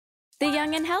The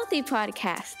Young and Healthy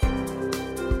Podcast.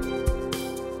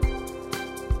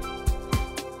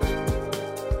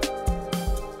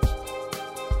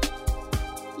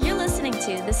 You're listening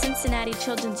to the Cincinnati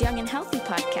Children's Young and Healthy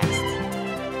Podcast.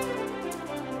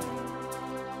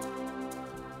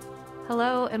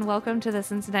 Hello, and welcome to the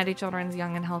Cincinnati Children's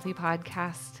Young and Healthy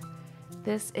Podcast.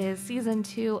 This is Season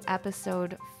 2,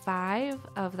 Episode 5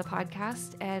 of the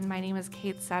podcast, and my name is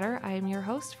Kate Sutter. I am your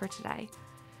host for today.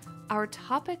 Our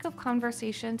topic of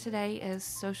conversation today is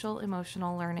social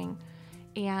emotional learning,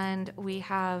 and we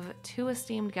have two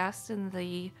esteemed guests in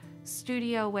the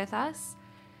studio with us.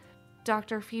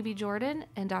 Dr. Phoebe Jordan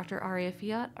and Dr. Aria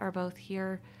Fiat are both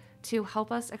here to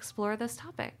help us explore this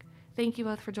topic. Thank you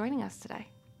both for joining us today.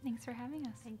 Thanks for having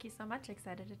us. Thank you so much.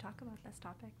 Excited to talk about this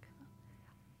topic.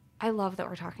 I love that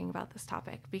we're talking about this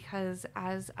topic because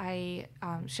as I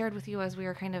shared with you as we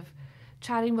were kind of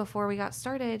chatting before we got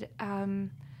started,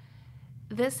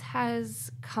 this has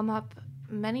come up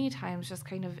many times just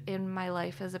kind of in my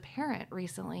life as a parent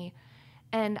recently.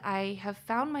 And I have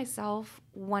found myself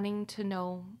wanting to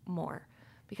know more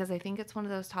because I think it's one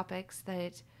of those topics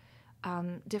that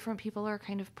different people are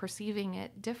kind of perceiving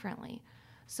it differently.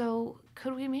 So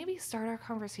could we maybe start our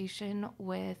conversation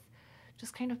with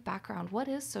just kind of background? What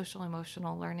is social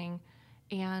emotional learning,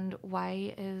 and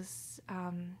why is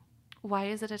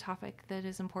it a topic that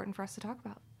is important for us to talk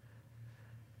about?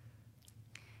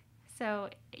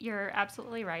 So you're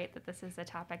absolutely right that this is a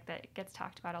topic that gets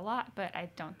talked about a lot, but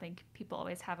I don't think people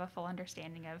always have a full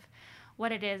understanding of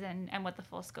what it is and what the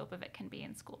full scope of it can be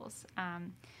in schools.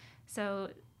 So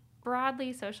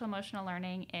broadly, social emotional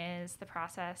learning is the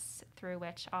process through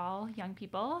which all young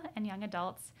people and young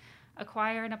adults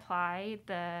acquire and apply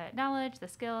the knowledge, the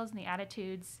skills, and the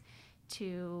attitudes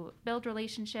to build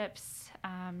relationships,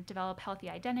 develop healthy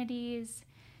identities,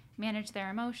 manage their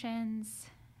emotions,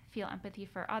 feel empathy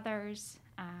for others,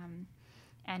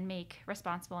 and make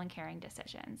responsible and caring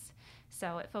decisions.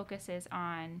 So it focuses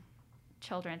on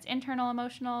children's internal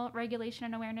emotional regulation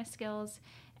and awareness skills,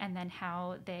 and then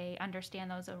how they understand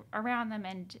those around them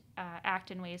and act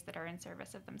in ways that are in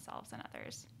service of themselves and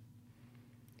others.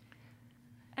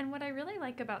 And what I really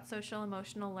like about social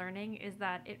emotional learning is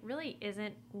that it really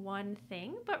isn't one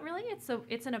thing, but really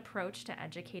it's an approach to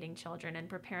educating children and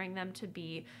preparing them to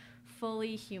be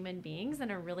fully human beings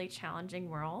in a really challenging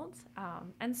world.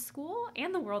 And school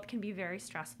and the world can be very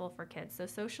stressful for kids. So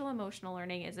social emotional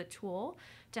learning is a tool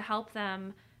to help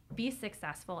them be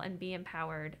successful and be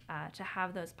empowered to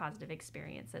have those positive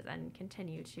experiences and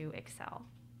continue to excel.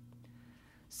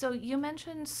 So you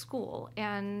mentioned school,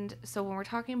 and so when we're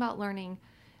talking about learning,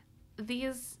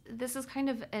 this is kind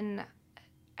of an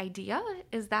idea.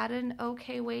 Is that an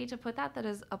okay way to put that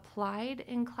is applied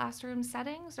in classroom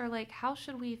settings, or like how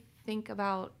should we think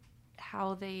about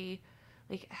how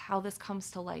this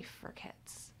comes to life for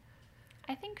kids?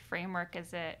 I think framework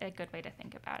is a good way to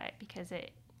think about it because it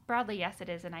broadly, yes, it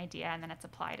is an idea, and then it's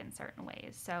applied in certain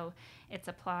ways. So it's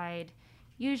applied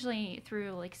usually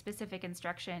through like specific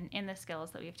instruction in the skills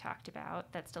that we've talked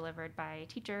about that's delivered by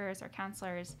teachers or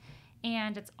counselors.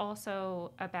 And it's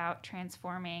also about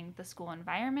transforming the school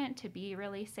environment to be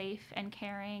really safe and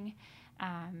caring,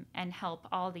 and help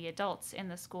all the adults in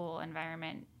the school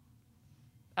environment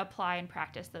apply and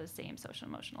practice those same social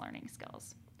emotional learning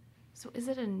skills. So is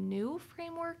it a new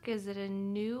framework? Is it a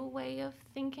new way of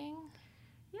thinking?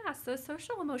 Yeah, so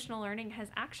social emotional learning has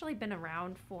actually been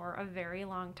around for a very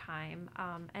long time,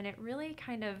 and it really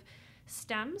kind of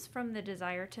stems from the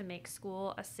desire to make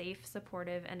school a safe,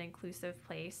 supportive, and inclusive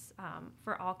place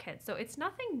for all kids. So it's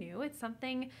nothing new. It's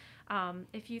something,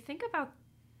 if you think about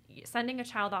sending a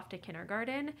child off to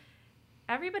kindergarten,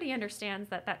 everybody understands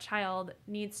that that child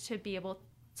needs to be able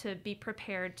to be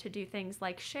prepared to do things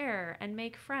like share and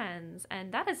make friends,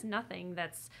 and that is nothing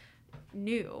that's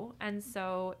new. And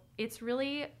so it's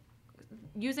really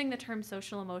using the term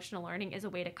social emotional learning is a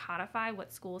way to codify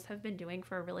what schools have been doing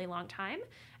for a really long time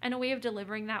and a way of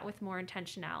delivering that with more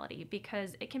intentionality,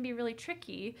 because it can be really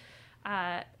tricky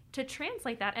to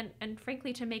translate that and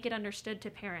frankly to make it understood to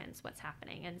parents what's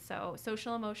happening. And so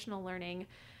social emotional learning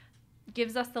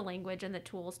gives us the language and the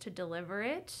tools to deliver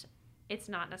it. It's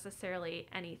not necessarily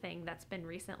anything that's been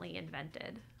recently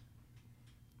invented.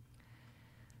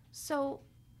 So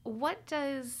what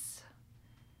does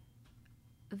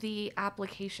the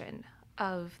application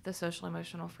of the social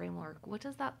emotional framework, what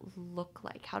does that look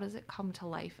like? How does it come to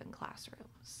life in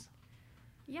classrooms?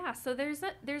 Yeah, so there's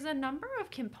a number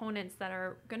of components that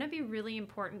are going to be really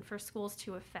important for schools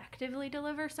to effectively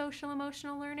deliver social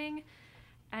emotional learning.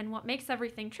 And what makes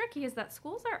everything tricky is that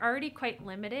schools are already quite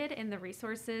limited in the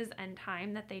resources and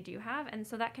time that they do have, and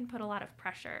so that can put a lot of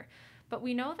pressure. But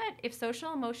we know that if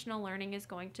social emotional learning is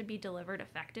going to be delivered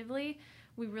effectively,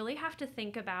 we really have to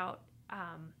think about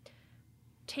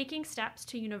taking steps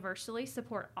to universally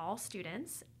support all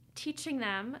students, teaching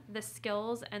them the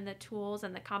skills and the tools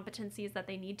and the competencies that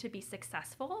they need to be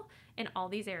successful in all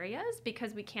these areas,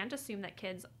 because we can't assume that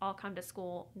kids all come to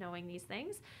school knowing these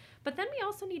things. But then we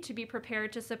also need to be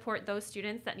prepared to support those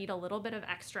students that need a little bit of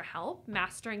extra help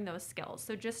mastering those skills.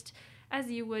 So just as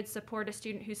you would support a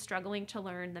student who's struggling to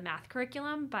learn the math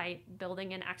curriculum by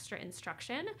building in extra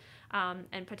instruction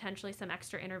and potentially some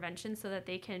extra intervention so that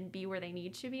they can be where they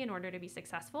need to be in order to be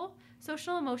successful,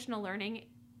 social emotional learning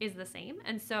is the same.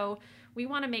 And so we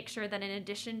want to make sure that in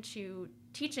addition to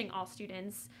teaching all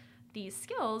students these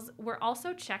skills, we're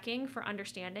also checking for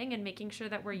understanding and making sure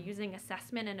that we're using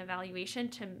assessment and evaluation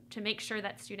to make sure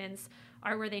that students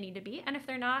are where they need to be. And if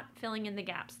they're not, filling in the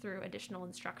gaps through additional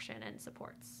instruction and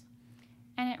supports.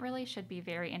 And it really should be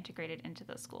very integrated into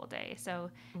the school day. So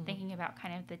thinking about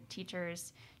kind of the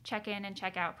teachers' check-in and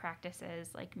check-out practices,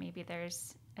 like maybe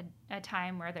there's a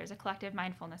time where there's a collective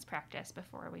mindfulness practice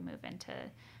before we move into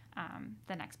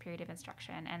the next period of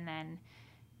instruction. And then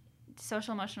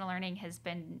social emotional learning has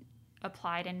been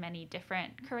applied in many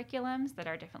different curriculums that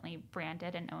are differently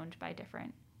branded and owned by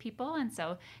different people. And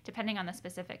so depending on the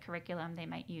specific curriculum, they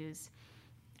might use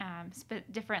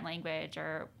different language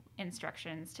or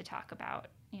instructions to talk about,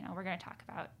 we're going to talk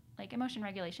about like emotion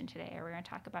regulation today, or we're going to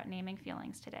talk about naming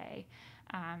feelings today.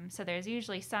 So there's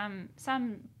usually some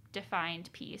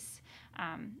defined piece,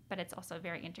 but it's also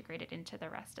very integrated into the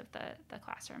rest of the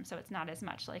classroom. So it's not as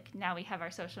much like now we have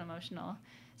our social emotional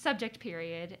subject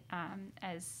period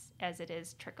as it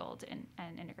is trickled and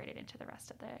integrated into the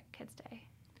rest of the kids' day.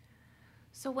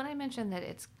 So when I mentioned that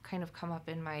it's kind of come up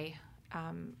in my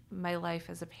my life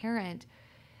as a parent,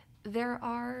 there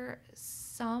are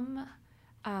some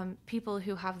people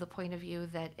who have the point of view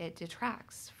that it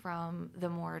detracts from the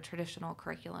more traditional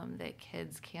curriculum that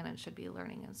kids can and should be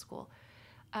learning in school.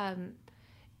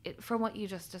 From what you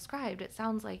just described, it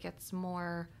sounds like it's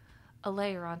more a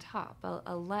layer on top,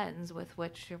 a lens with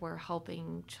which we're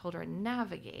helping children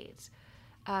navigate.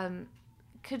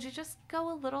 Could you just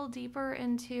go a little deeper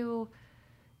into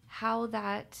how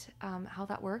that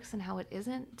works and how it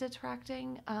isn't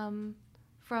detracting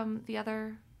from the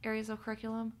other areas of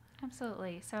curriculum?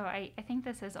 Absolutely. So I think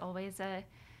this is always a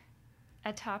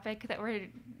topic that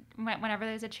whenever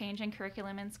there's a change in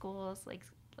curriculum in schools, like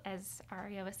as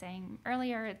Aria was saying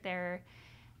earlier,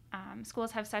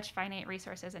 schools have such finite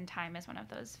resources, and time is one of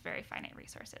those very finite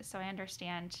resources. So I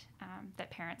understand that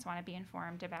parents want to be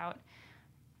informed about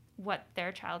what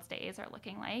their child's days are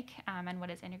looking like and what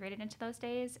is integrated into those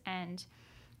days. And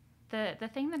the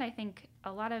thing that I think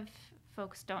a lot of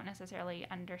folks don't necessarily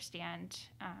understand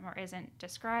or isn't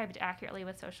described accurately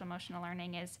with social emotional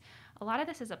learning is a lot of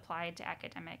this is applied to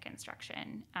academic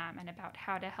instruction and about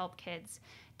how to help kids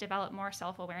develop more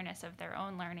self-awareness of their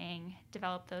own learning,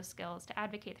 develop those skills to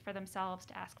advocate for themselves,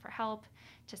 to ask for help,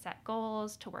 to set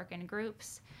goals, to work in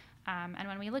groups. And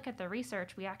when we look at the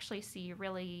research, we actually see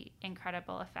really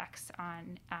incredible effects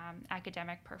on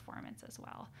academic performance as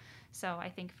well. So I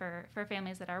think for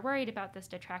families that are worried about this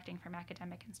detracting from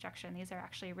academic instruction, these are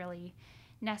actually really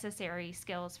necessary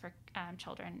skills for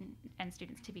children and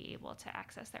students to be able to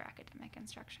access their academic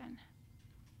instruction.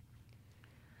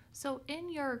 So in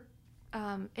your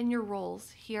roles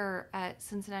here at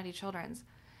Cincinnati Children's,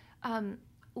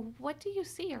 what do you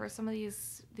see are some of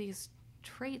these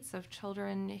traits of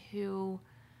children who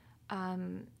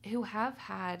have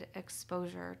had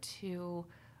exposure to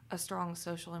a strong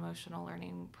social emotional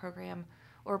learning program,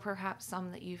 or perhaps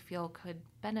some that you feel could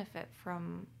benefit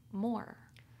from more?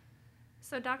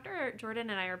 So Dr.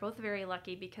 Jordan and I are both very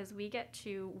lucky because we get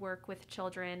to work with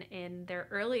children in their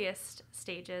earliest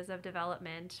stages of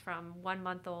development, from 1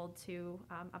 month old to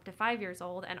up to 5 years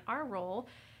old. And our role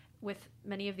with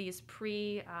many of these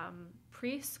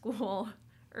preschool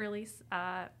early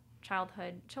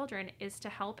childhood children is to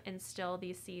help instill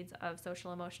these seeds of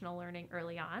social emotional learning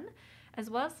early on, as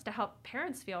well as to help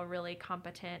parents feel really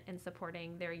competent in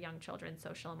supporting their young children's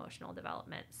social emotional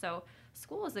development. So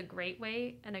school is a great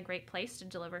way and a great place to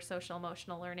deliver social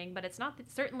emotional learning, but it's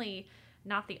certainly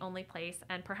not the only place,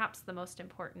 and perhaps the most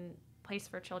important place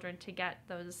for children to get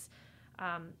those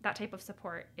that type of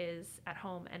support is at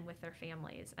home and with their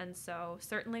families. And so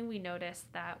certainly we notice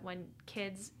that when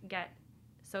kids get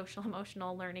social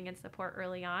emotional learning and support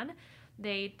early on,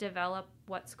 they develop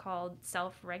what's called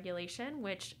self-regulation,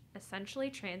 which essentially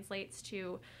translates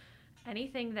to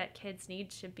anything that kids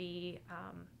need to be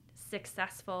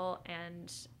successful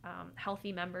and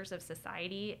healthy members of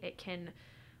society. It can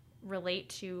relate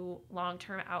to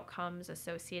long-term outcomes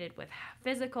associated with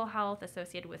physical health,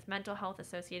 associated with mental health,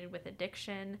 associated with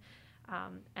addiction.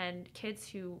 And kids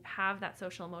who have that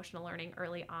social emotional learning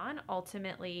early on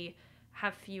ultimately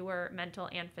have fewer mental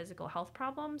and physical health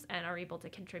problems and are able to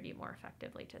contribute more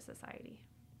effectively to society.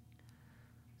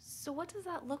 So what does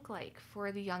that look like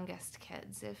for the youngest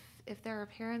kids? If there are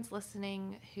parents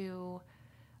listening who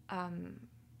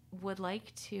would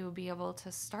like to be able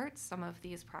to start some of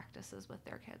these practices with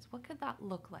their kids, what could that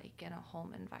look like in a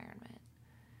home environment?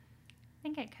 I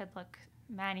think it could look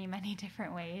many, many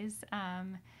different ways.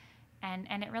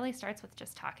 And it really starts with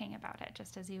just talking about it,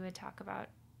 just as you would talk about,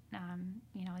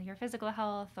 your physical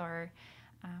health or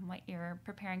what you're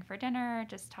preparing for dinner,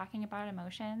 just talking about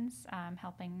emotions,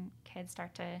 helping kids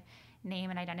start to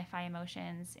name and identify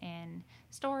emotions in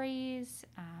stories,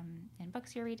 in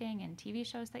books you're reading, and TV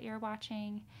shows that you're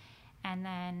watching, and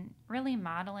then really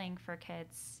modeling for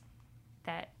kids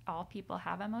that all people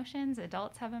have emotions,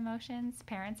 adults have emotions,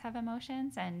 parents have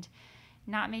emotions, and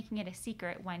not making it a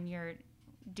secret when you're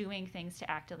doing things to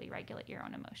actively regulate your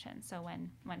own emotions. So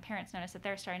when parents notice that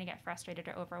they're starting to get frustrated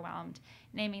or overwhelmed,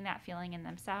 naming that feeling in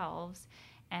themselves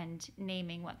and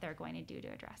naming what they're going to do to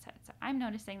address it. So I'm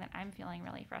noticing that I'm feeling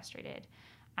really frustrated.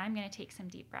 I'm going to take some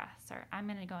deep breaths, or I'm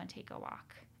going to go and take a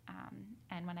walk.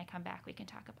 And when I come back, we can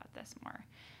talk about this more.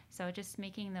 So just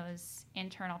making those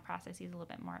internal processes a little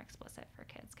bit more explicit for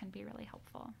kids can be really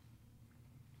helpful.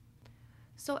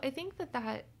 So I think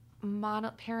that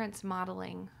parents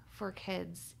modeling for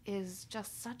kids is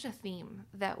just such a theme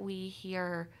that we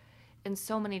hear in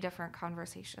so many different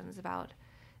conversations about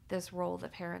this role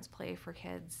that parents play for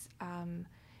kids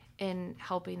in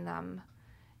helping them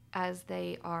as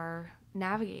they are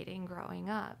navigating growing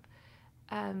up.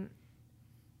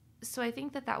 So I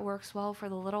think that works well for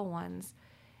the little ones.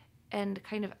 And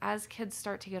kind of as kids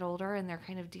start to get older and they're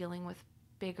kind of dealing with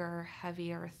bigger,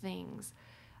 heavier things,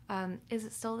 is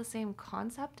it still the same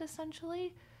concept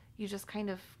essentially? You just kind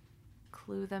of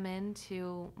clue them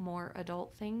into more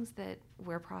adult things that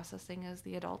we're processing as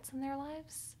the adults in their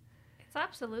lives? It's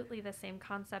absolutely the same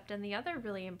concept. And the other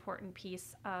really important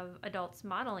piece of adults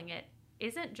modeling it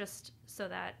isn't just so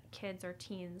that kids or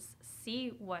teens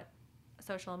see what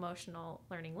social emotional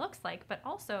learning looks like, but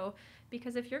also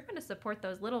because if you're going to support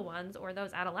those little ones or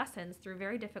those adolescents through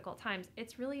very difficult times,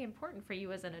 it's really important for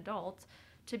you as an adult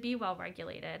to be well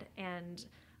regulated. And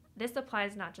this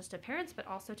applies not just to parents, but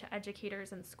also to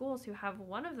educators and schools who have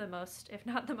one of the most, if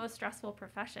not the most stressful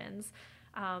professions,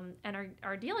 and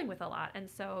are dealing with a lot. And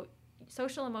so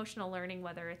social emotional learning,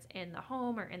 whether it's in the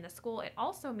home or in the school, it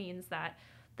also means that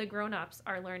the grown-ups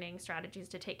are learning strategies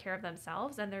to take care of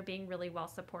themselves, and they're being really well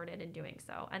supported in doing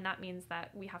so. And that means that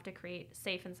we have to create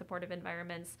safe and supportive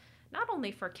environments, not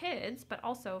only for kids, but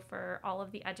also for all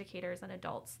of the educators and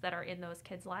adults that are in those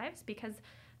kids' lives, because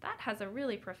that has a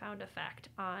really profound effect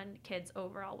on kids'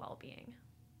 overall well-being.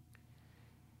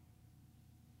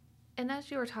 And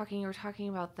as you were talking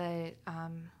about the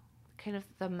kind of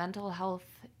the mental health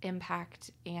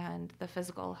impact and the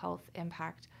physical health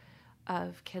impact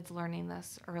of kids learning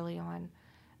this early on.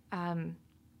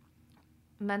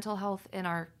 Mental health in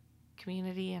our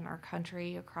community, in our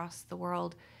country, across the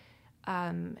world,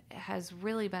 has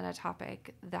really been a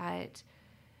topic that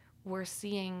we're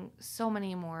seeing so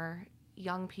many more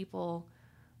young people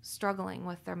struggling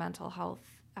with their mental health,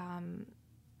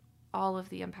 all of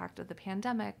the impact of the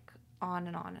pandemic, on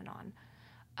and on and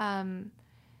on.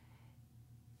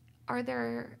 Are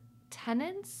there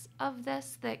tenets of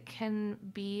this that can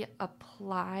be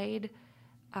applied,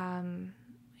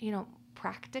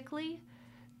 practically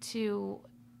to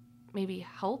maybe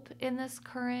help in this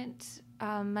current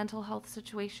mental health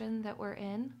situation that we're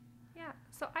in? Yeah,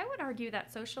 so I would argue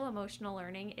that social emotional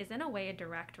learning is in a way a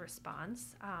direct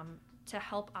response to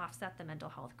help offset the mental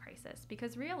health crisis,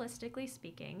 because realistically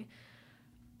speaking,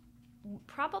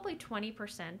 probably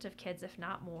 20% of kids, if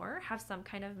not more, have some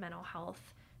kind of mental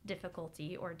health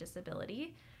difficulty or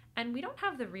disability, and we don't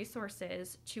have the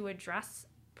resources to address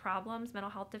problems, mental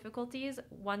health difficulties,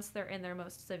 once they're in their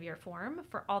most severe form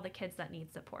for all the kids that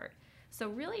need support. So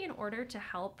really, in order to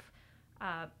help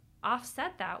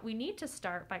offset that, we need to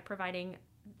start by providing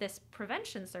this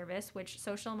prevention service, which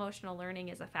social emotional learning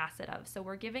is a facet of. So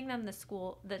we're giving them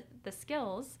the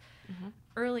skills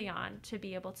early on to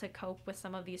be able to cope with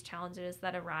some of these challenges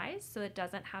that arise, so it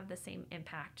doesn't have the same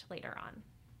impact later on.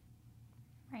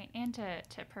 Right, and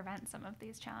to prevent some of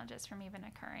these challenges from even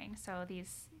occurring. So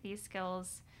these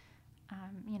skills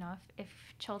If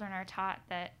children are taught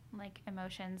that like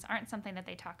emotions aren't something that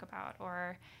they talk about,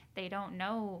 or they don't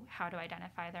know how to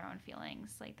identify their own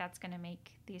feelings, like that's going to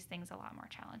make these things a lot more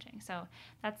challenging. So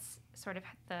that's sort of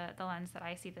the lens that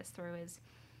I see this through, is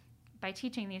by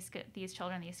teaching these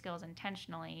children these skills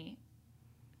intentionally,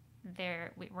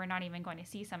 we're not even going to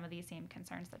see some of these same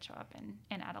concerns that show up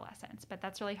in adolescence. But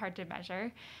that's really hard to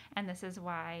measure, and this is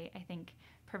why I think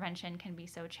prevention can be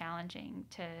so challenging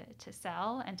to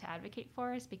sell and to advocate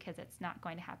for, is because it's not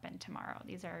going to happen tomorrow.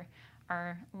 These are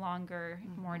longer,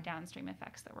 more downstream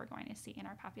effects that we're going to see in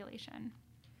our population.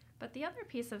 But the other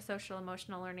piece of social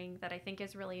emotional learning that I think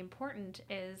is really important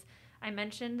is, I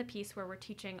mentioned the piece where we're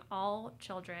teaching all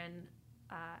children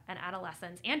and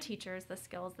adolescents and teachers the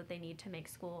skills that they need to make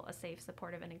school a safe,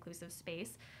 supportive, and inclusive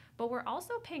space. But we're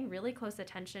also paying really close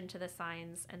attention to the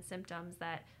signs and symptoms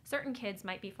that certain kids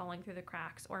might be falling through the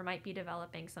cracks or might be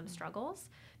developing some struggles,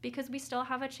 because we still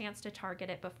have a chance to target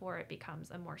it before it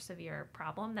becomes a more severe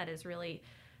problem that is really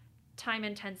time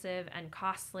intensive and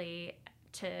costly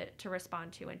to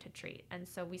respond to and to treat. And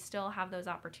so we still have those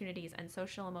opportunities, and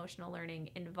social emotional learning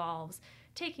involves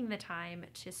taking the time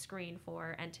to screen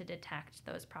for and to detect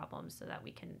those problems so that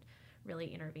we can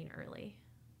really intervene early.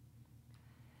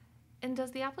 And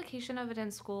does the application of it in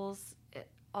schools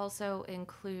also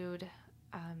include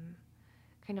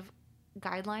kind of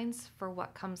guidelines for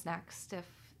what comes next if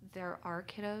there are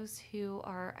kiddos who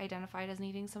are identified as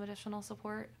needing some additional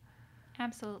support?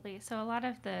 Absolutely. So a lot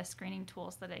of the screening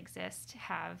tools that exist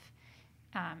have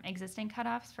existing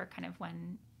cutoffs for kind of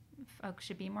when folks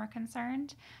should be more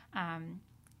concerned.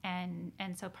 And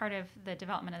so part of the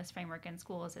development of this framework in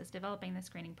schools is developing the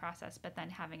screening process, but then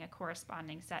having a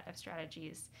corresponding set of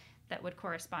strategies that would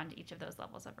correspond to each of those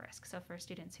levels of risk. So for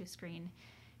students who screen,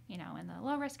 in the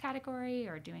low risk category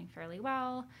or doing fairly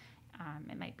well,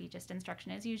 it might be just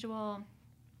instruction as usual.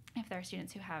 If there are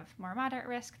students who have more moderate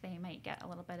risk, they might get a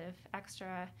little bit of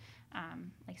extra,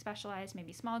 like specialized,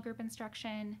 maybe small group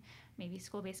instruction, maybe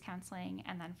school-based counseling.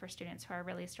 And then for students who are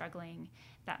really struggling,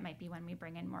 that might be when we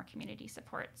bring in more community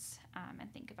supports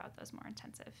and think about those more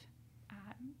intensive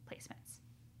placements.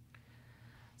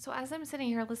 So as I'm sitting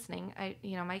here listening,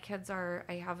 my kids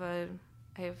I have a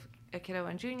kiddo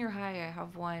in junior high, I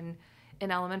have one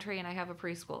in elementary, and I have a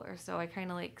preschooler. So I kind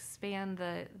of like span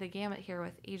the gamut here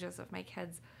with ages of my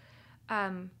kids.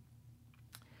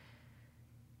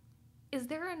 Is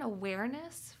there an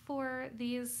awareness for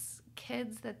these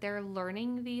kids that they're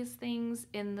learning these things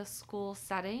in the school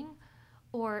setting?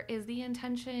 Or is the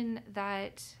intention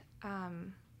that,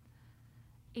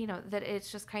 that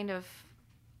it's just kind of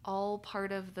all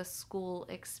part of the school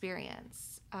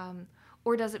experience?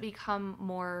 Or does it become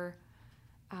more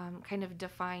kind of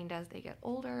defined as they get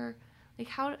older? Like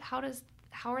how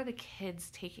are the kids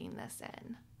taking this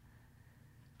in?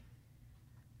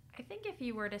 I think if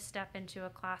you were to step into a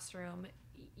classroom,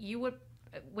 you would,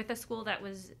 with a school that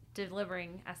was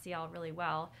delivering SEL really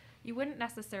well, you wouldn't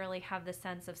necessarily have the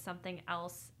sense of something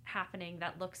else happening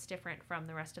that looks different from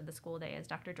the rest of the school day. As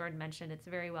Dr. Jordan mentioned, it's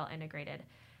very well integrated.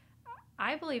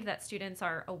 I believe that students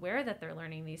are aware that they're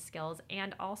learning these skills,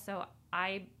 and also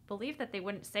I believe that they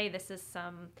wouldn't say this is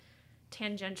some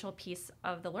tangential piece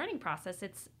of the learning process.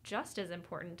 It's just as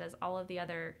important as all of the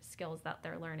other skills that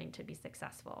they're learning to be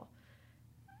successful.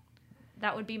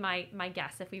 That would be my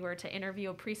guess if we were to interview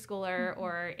a preschooler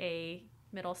or a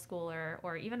middle schooler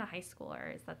or even a high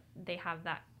schooler, is that they have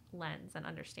that lens and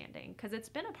understanding, because it's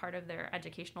been a part of their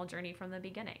educational journey from the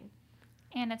beginning.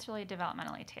 And it's really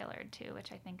developmentally tailored too,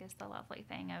 which I think is the lovely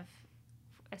thing of,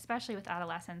 especially with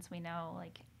adolescents, we know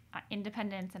like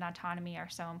independence and autonomy are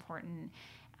so important.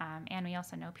 And we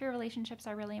also know peer relationships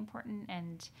are really important.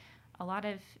 And a lot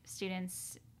of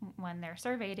students, when they're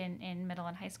surveyed in middle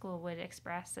and high school, would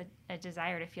express a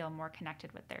desire to feel more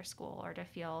connected with their school or to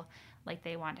feel like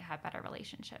they want to have better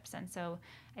relationships. And so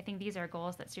I think these are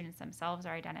goals that students themselves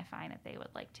are identifying that they would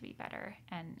like to be better.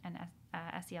 And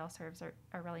SEL serves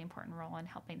a really important role in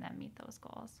helping them meet those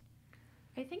goals.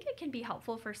 I think it can be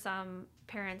helpful for some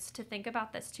parents to think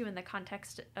about this too in the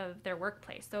context of their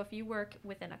workplace. So if you work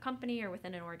within a company or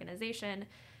within an organization,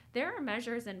 there are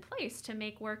measures in place to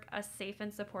make work a safe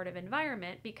and supportive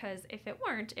environment, because if it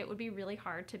weren't, it would be really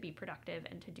hard to be productive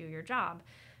and to do your job.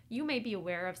 You may be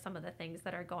aware of some of the things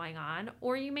that are going on,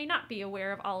 or you may not be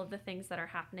aware of all of the things that are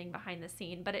happening behind the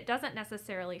scene, but it doesn't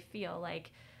necessarily feel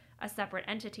like a separate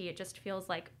entity. It just feels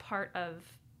like part of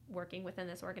working within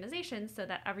this organization so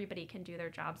that everybody can do their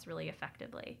jobs really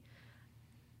effectively.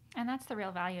 And that's the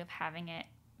real value of having it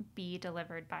be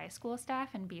delivered by school staff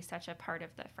and be such a part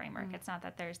of the framework. It's not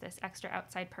that there's this extra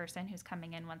outside person who's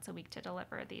coming in once a week to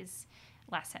deliver these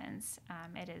lessons.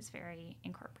 It is very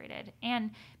incorporated.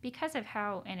 And because of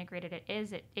how integrated it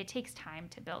is, it takes time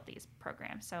to build these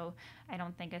programs. So I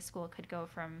don't think a school could go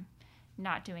from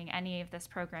not doing any of this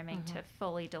programming to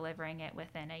fully delivering it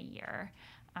within a year.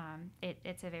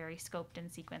 It's a very scoped and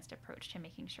sequenced approach to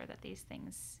making sure that these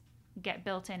things get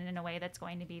built in a way that's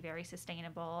going to be very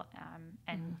sustainable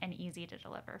and easy to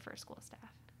deliver for school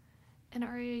staff. And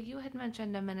Aria, you had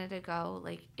mentioned a minute ago,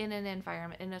 like in an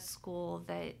environment, in a school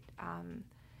that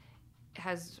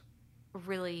has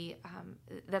really,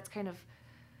 that's kind of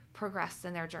progressed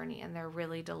in their journey and they're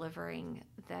really delivering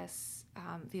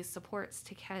these supports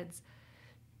to kids.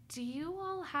 Do you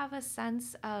all have a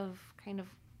sense of kind of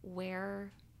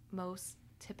where most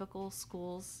typical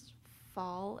schools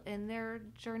fall in their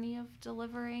journey of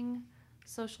delivering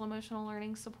social emotional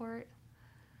learning support?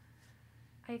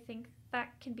 I think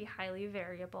that can be highly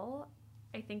variable.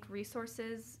 I think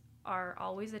resources are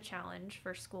always a challenge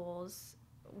for schools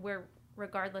where,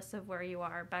 regardless of where you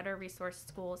are, better resourced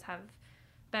schools have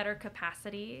better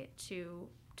capacity to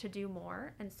do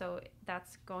more. And so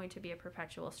that's going to be a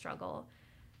perpetual struggle.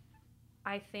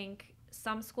 I think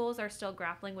some schools are still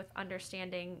grappling with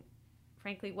understanding,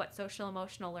 frankly, what social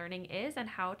emotional learning is and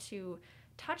how to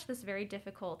touch this very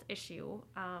difficult issue.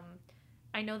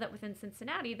 I know that within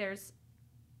Cincinnati, there's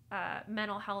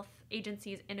mental health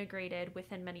agencies integrated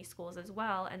within many schools as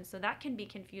well. And so that can be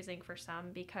confusing for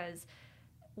some because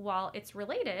while it's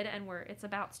related and it's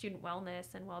about student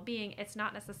wellness and well-being, it's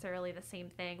not necessarily the same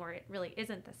thing, or it really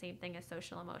isn't the same thing as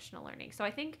social emotional learning. So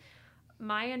I think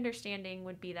my understanding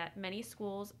would be that many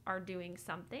schools are doing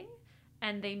something,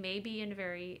 and they may be in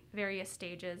various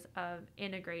stages of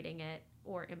integrating it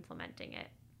or implementing it.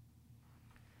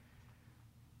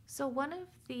 So one of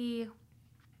the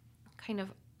kind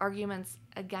of arguments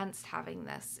against having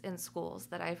this in schools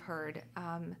that I've heard,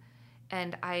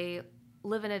 and I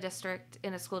live in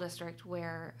a school district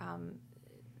where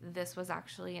this was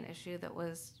actually an issue that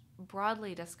was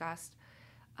broadly discussed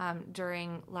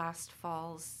during last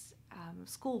fall's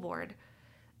school board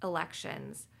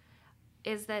elections,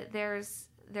 is that there's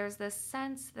this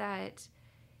sense that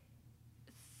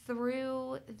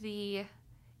through the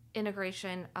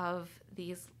integration of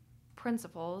these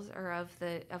principles or of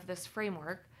this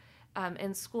framework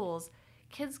in schools,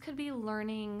 kids could be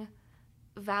learning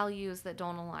values that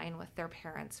don't align with their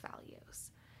parents'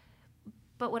 values.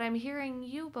 But what I'm hearing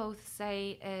you both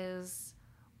say is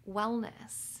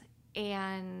wellness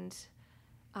and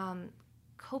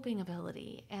coping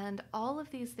ability and all of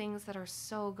these things that are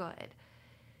so good.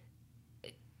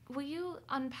 Will you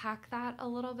unpack that a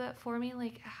little bit for me?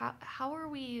 Like how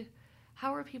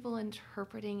are people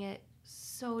interpreting it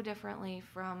so differently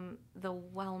from the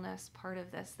wellness part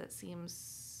of this that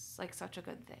seems like such a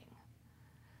good thing?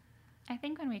 I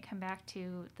think when we come back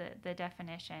to the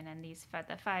definition and the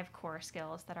 5 core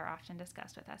skills that are often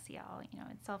discussed with SEL,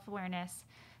 it's self-awareness,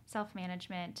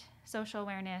 self-management, social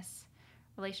awareness,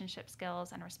 relationship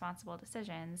skills, and responsible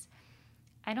decisions.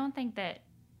 I don't think that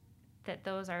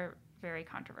those are very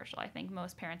controversial. I think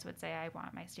most parents would say, I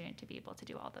want my student to be able to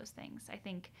do all those things. I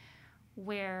think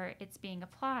where it's being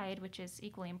applied, which is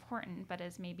equally important, but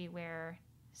is maybe where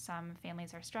some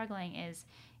families are struggling, is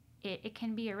it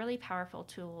can be a really powerful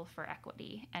tool for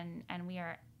equity. And we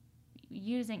are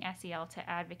using SEL to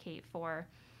advocate for,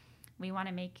 we want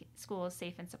to make schools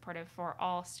safe and supportive for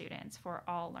all students, for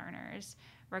all learners,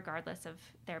 regardless of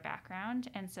their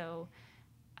background. And so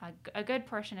a good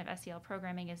portion of SEL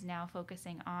programming is now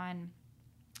focusing on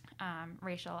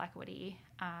racial equity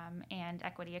and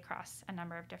equity across a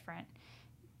number of different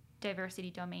diversity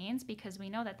domains, because we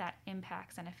know that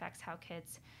impacts and affects how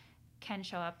kids can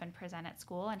show up and present at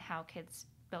school and how kids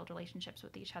build relationships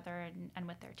with each other and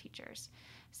with their teachers.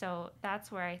 So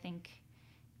that's where I think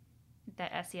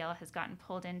that SEL has gotten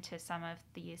pulled into some of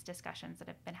these discussions that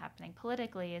have been happening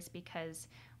politically, is because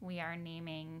we are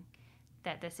naming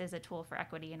that this is a tool for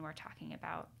equity and we're talking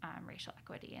about racial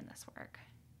equity in this work.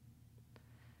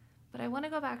 But I want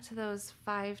to go back to those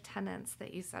 5 tenets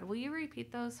that you said. Will you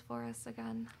repeat those for us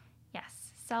again?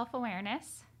 Yes.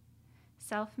 Self-awareness,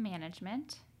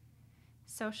 self-management,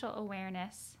 social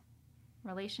awareness,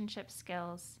 relationship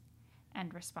skills,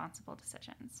 and responsible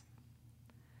decisions.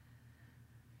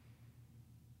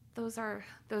 Those are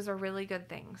really good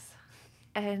things.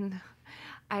 And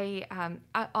I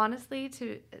honestly,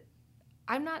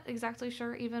 I'm not exactly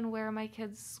sure even where my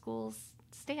kids' schools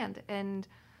stand. And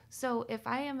so if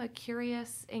I am a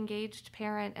curious, engaged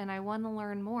parent and I want to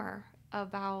learn more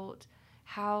about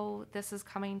how this is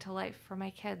coming to life for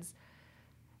my kids,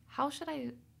 how should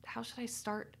I should I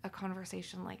start a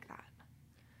conversation like that?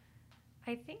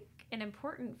 I think an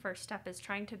important first step is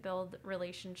trying to build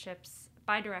relationships,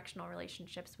 bidirectional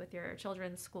relationships with your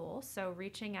children's school. So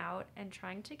reaching out and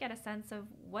trying to get a sense of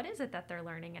what is it that they're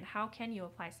learning and how can you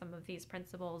apply some of these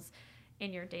principles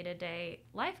in your day-to-day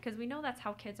life, because we know that's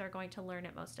how kids are going to learn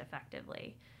it most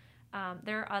effectively.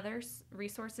 There are other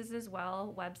resources as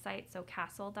well, websites. So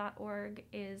CASEL.org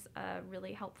is a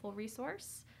really helpful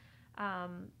resource.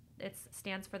 It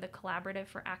stands for the Collaborative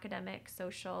for Academic,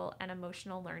 Social, and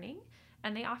Emotional Learning.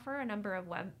 And they offer a number of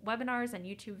webinars and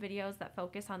YouTube videos that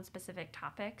focus on specific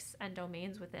topics and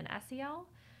domains within SEL.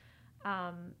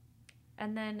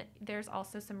 And then there's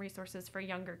also some resources for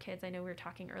younger kids. I know we were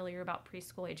talking earlier about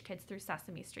preschool age kids through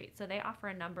Sesame Street. So they offer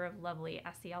a number of lovely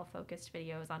SEL focused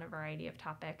videos on a variety of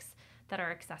topics that are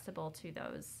accessible to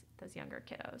those younger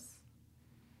kiddos.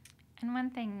 And one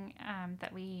thing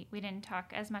that we didn't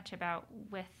talk as much about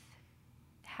with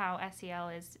how SEL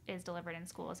is delivered in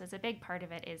schools is a big part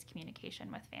of it is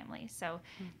communication with families. So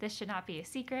this should not be a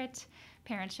secret.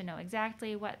 Parents should know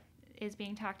exactly what is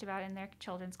being talked about in their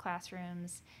children's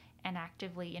classrooms and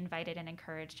actively invited and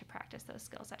encouraged to practice those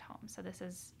skills at home. So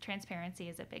transparency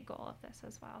is a big goal of this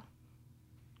as well.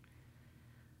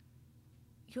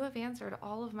 You have answered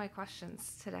all of my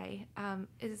questions today. Are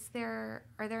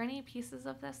there any pieces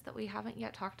of this that we haven't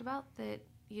yet talked about that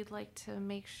you'd like to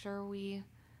make sure we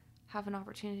have an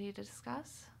opportunity to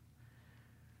discuss?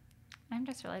 I'm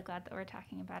just really glad that we're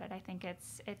talking about it. I think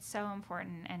it's so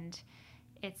important, and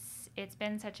it's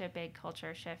been such a big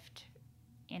culture shift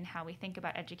in how we think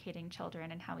about educating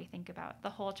children and how we think about the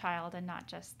whole child and not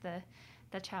just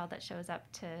the child that shows up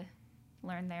to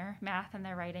learn their math and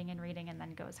their writing and reading and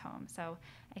then goes home. So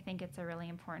I think it's a really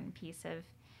important piece of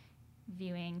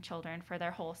viewing children for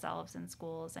their whole selves in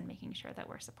schools and making sure that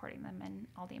we're supporting them in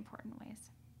all the important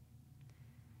ways.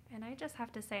 And I just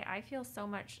have to say, I feel so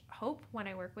much hope when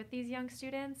I work with these young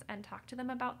students and talk to them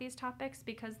about these topics,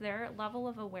 because their level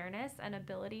of awareness and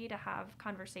ability to have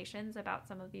conversations about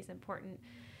some of these important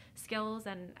skills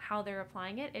and how they're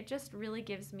applying it, it just really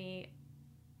gives me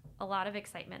a lot of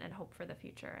excitement and hope for the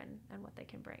future and what they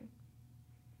can bring.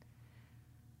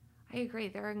 I agree.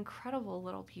 They're incredible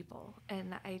little people.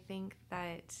 And I think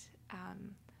that,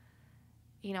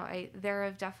 there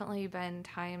have definitely been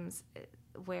times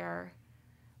where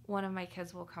one of my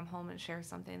kids will come home and share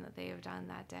something that they have done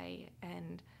that day,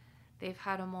 and they've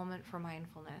had a moment for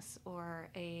mindfulness, or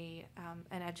an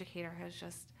educator has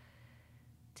just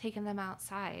taken them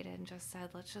outside and just said,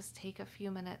 let's just take a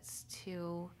few minutes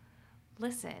to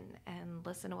listen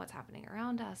to what's happening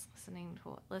around us,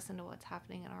 listen to what's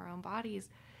happening in our own bodies.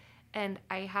 And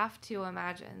I have to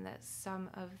imagine that some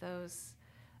of those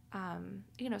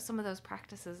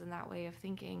practices and that way of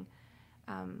thinking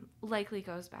likely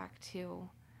goes back to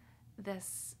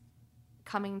this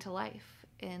coming to life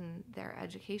in their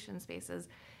education spaces,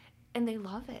 and they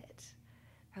love it.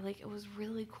 They're like, it was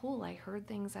really cool. I heard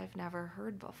things I've never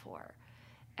heard before.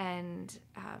 And,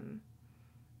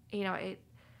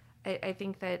 I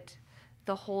think that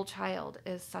the whole child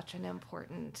is such an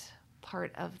important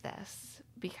part of this,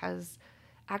 because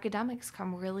academics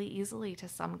come really easily to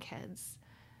some kids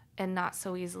and not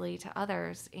so easily to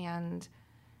others. And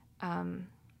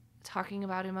talking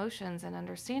about emotions and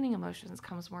understanding emotions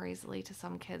comes more easily to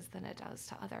some kids than it does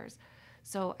to others.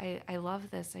 So I love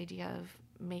this idea of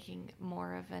making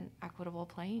more of an equitable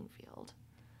playing field.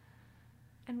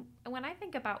 And when I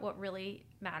think about what really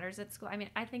matters at school,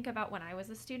 I think about when I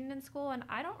was a student in school, and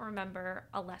I don't remember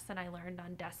a lesson I learned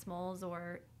on decimals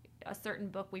or a certain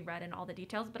book we read in all the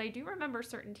details, but I do remember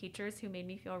certain teachers who made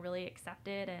me feel really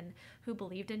accepted and who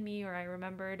believed in me, or I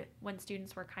remembered when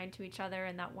students were kind to each other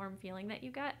and that warm feeling that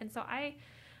you get. And so I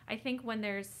think when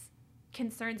there's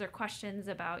concerns or questions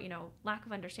about, lack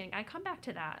of understanding, I come back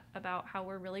to that, about how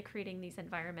we're really creating these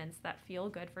environments that feel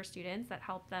good for students, that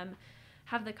help them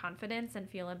have the confidence and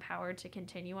feel empowered to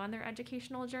continue on their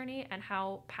educational journey, and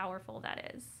how powerful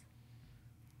that is.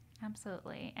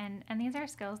 Absolutely. And these are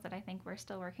skills that I think we're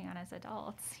still working on as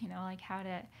adults, like how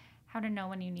to know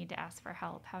when you need to ask for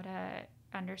help, how to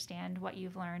understand what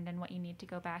you've learned and what you need to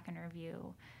go back and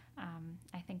review.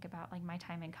 I think about like my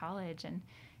time in college, and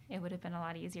it would have been a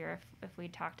lot easier if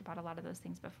we'd talked about a lot of those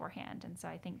things beforehand. And so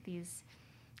I think these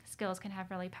skills can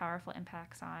have really powerful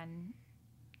impacts on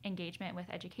engagement with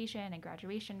education and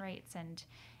graduation rates and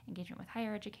engagement with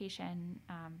higher education.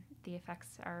 The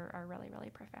effects are really, really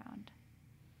profound.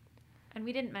 And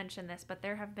we didn't mention this, but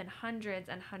there have been hundreds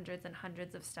and hundreds and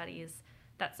hundreds of studies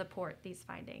that support these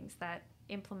findings, that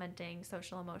implementing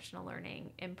social emotional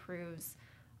learning improves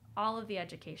all of the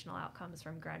educational outcomes,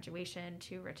 from graduation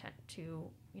to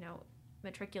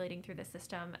matriculating through the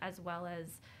system, as well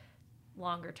as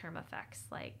longer term effects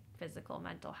like physical,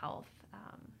 mental health,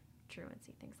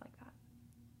 truancy, things like that.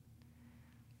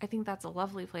 I think that's a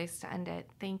lovely place to end it.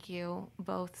 Thank you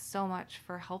both so much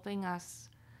for helping us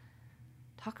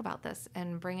talk about this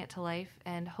and bring it to life,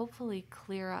 and hopefully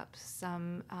clear up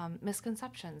some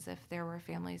misconceptions if there were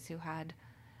families who had,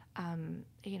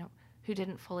 who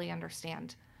didn't fully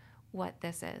understand what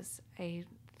this is. I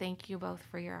thank you both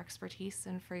for your expertise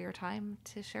and for your time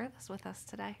to share this with us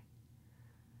today.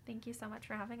 Thank you so much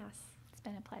for having us. It's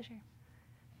been a pleasure.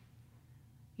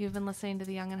 You've been listening to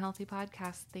the Young and Healthy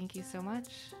podcast. Thank you so much.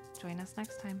 Join us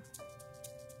next time.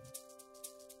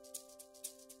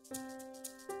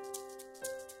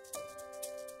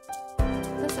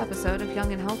 This episode of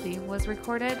Young and Healthy was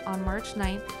recorded on March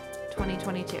 9th,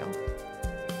 2022.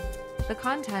 The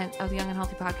content of the Young and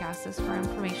Healthy podcast is for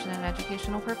information and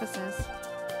educational purposes.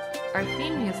 Our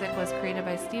theme music was created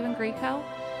by Stephen Greco,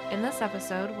 and this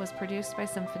episode was produced by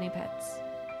Symphony Pits.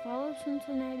 Follow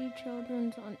Cincinnati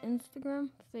Children's on Instagram,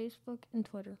 Facebook, and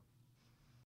Twitter.